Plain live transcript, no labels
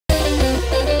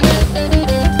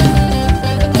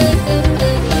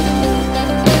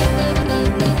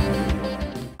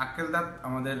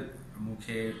আমাদের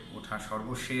মুখে ওঠা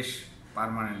সর্বশেষ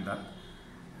পার্মানেন্ট দাঁত,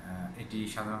 এটি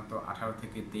সাধারণত 18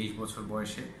 থেকে 23 বছর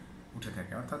বয়সে উঠে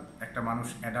থাকে, অর্থাৎ একটা মানুষ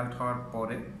অ্যাডাল্ট হওয়ার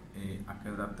পরে এই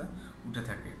আক্কেল দাঁতটা উঠে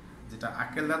থাকে। যেটা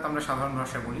আক্কেল দাঁত আমরা সাধারণ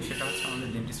ভাষায় বলি, সেটা হচ্ছে আমাদের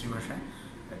ডেন্টিস্ট্রি ভাষায়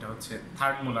এটা হচ্ছে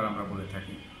থার্ড মোলার আমরা বলে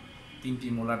থাকি। 3টি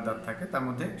মোলার দাঁত থাকে, তার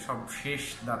মধ্যে সব শেষ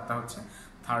দাঁতটা হচ্ছে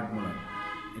থার্ড মোলার।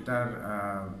 এটার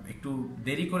একটু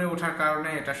দেরি করে ওঠার কারণে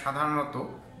এটা সাধারণত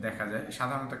দেখা যায়,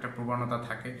 সাধারণত একটা প্রবণতা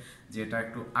থাকে যে এটা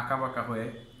একটু আঁকাবাঁকা হয়ে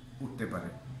উঠতে পারে।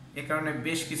 এ কারণে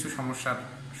বেশ কিছু সমস্যার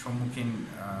সম্মুখীন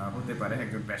হতে পারে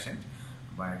একজন পেশেন্ট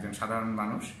বা একজন সাধারণ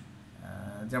মানুষ।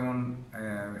 যেমন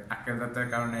আক্কেল দাঁতের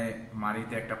কারণে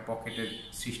মাড়িতে একটা পকেটের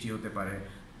সৃষ্টি হতে পারে,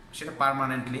 সেটা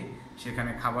পার্মানেন্টলি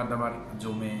সেখানে খাবার দাবার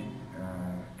জমে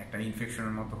একটা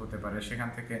ইনফেকশনের মতো হতে পারে। সেখান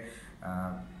থেকে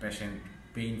পেশেন্ট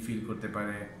পেইন ফিল করতে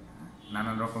পারে,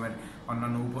 নানান রকমের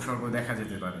অন্যান্য উপসর্গ দেখা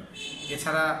যেতে পারে।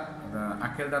 এছাড়া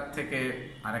আক্কেল দাঁত থেকে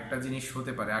আরেকটা জিনিস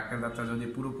হতে পারে, আক্কেল দাঁতটা যদি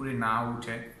পুরোপুরি না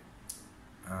উঠে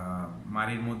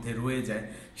মাড়ির মধ্যে রয়ে যায়,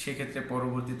 সেক্ষেত্রে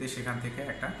পরবর্তীতে সেখান থেকে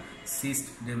একটা সিস্ট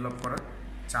ডেভেলপ করার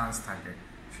চান্স থাকে।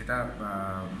 সেটা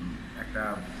একটা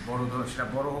সেটা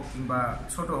বড় হোক কিংবা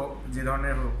ছোট হোক, যে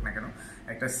ধরনের হোক না কেন,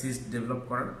 একটা সিস্ট ডেভেলপ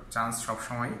করার চান্স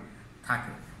সবসময়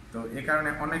থাকে। তো এ কারণে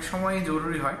অনেক সময়ই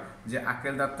জরুরি হয় যে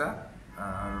আক্কেল দাঁতটা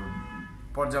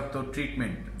পর্যাপ্ত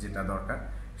ট্রিটমেন্ট যেটা দরকার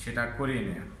সেটা করিয়ে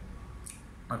নেওয়া।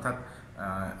 অর্থাৎ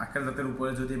আক্কেল দাঁতের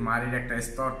উপরে যদি মাড়ির একটা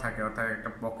স্তর থাকে, অর্থাৎ একটা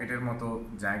পকেটের মতো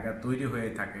জায়গা তৈরি হয়ে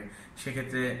থাকে,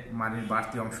 সেক্ষেত্রে মাড়ির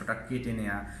বাড়তি অংশটা কেটে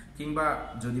নেওয়া, কিংবা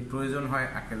যদি প্রয়োজন হয়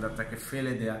আক্কেল দাঁতটাকে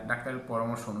ফেলে দেওয়া, ডাক্তারের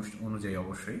পরামর্শ অনুযায়ী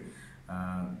অবশ্যই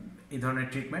এই ধরনের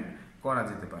ট্রিটমেন্ট করা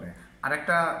যেতে পারে। আর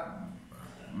একটা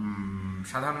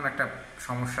সাধারণ একটা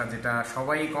সমস্যা যেটা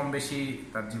সবাই কম বেশি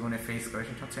তার জীবনে ফেস করে,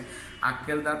 সেটা হচ্ছে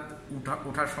আক্কেল দাঁত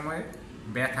ওঠার সময়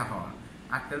ব্যথা হওয়া।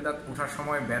 আক্কেল দাঁত ওঠার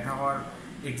সময় ব্যথা হওয়ার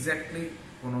এক্স্যাক্টলি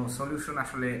কোনো সলিউশন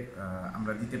আসলে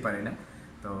আমরা দিতে পারি না।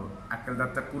 তো আক্কেল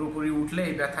দাঁতটা পুরোপুরি উঠলে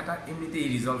এই ব্যথাটা এমনিতেই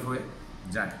রিজলভ হয়ে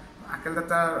যায়। আক্কেল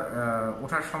দাঁতটা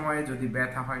ওঠার সময় যদি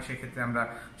ব্যথা হয়, সেক্ষেত্রে আমরা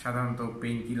সাধারণত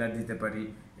পেইন কিলার দিতে পারি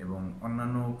এবং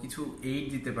অন্যান্য কিছু এইড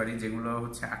দিতে পারি, যেগুলো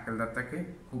হচ্ছে আক্কেল দাঁতটাকে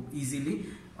খুব ইজিলি,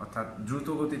 অর্থাৎ দ্রুত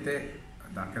গতিতে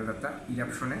আক্কেল দাঁতটা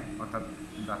ইরাপশনে, অর্থাৎ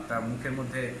দাঁতটা মুখের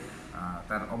মধ্যে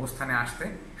তার অবস্থানে আসতে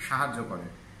সাহায্য করে।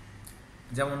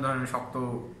 যেমন ধরেন শক্ত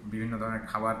বিভিন্ন ধরনের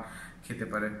খাবার খেতে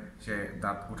পারে সে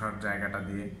দাঁত ওঠার জায়গাটা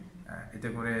দিয়ে, এতে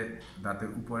করে দাঁতের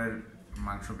উপরের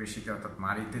মাংসপেশিতে অর্থাৎ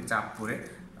মাড়িতে চাপ পড়ে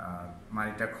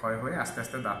মাড়িটা ক্ষয় হয়ে আস্তে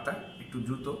আস্তে দাঁতটা একটু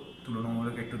দ্রুত,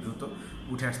 তুলনামূলক একটু দ্রুত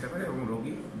উঠে আসতে পারে এবং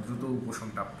রোগী দ্রুত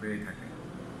উপশমটা পেয়ে থাকে।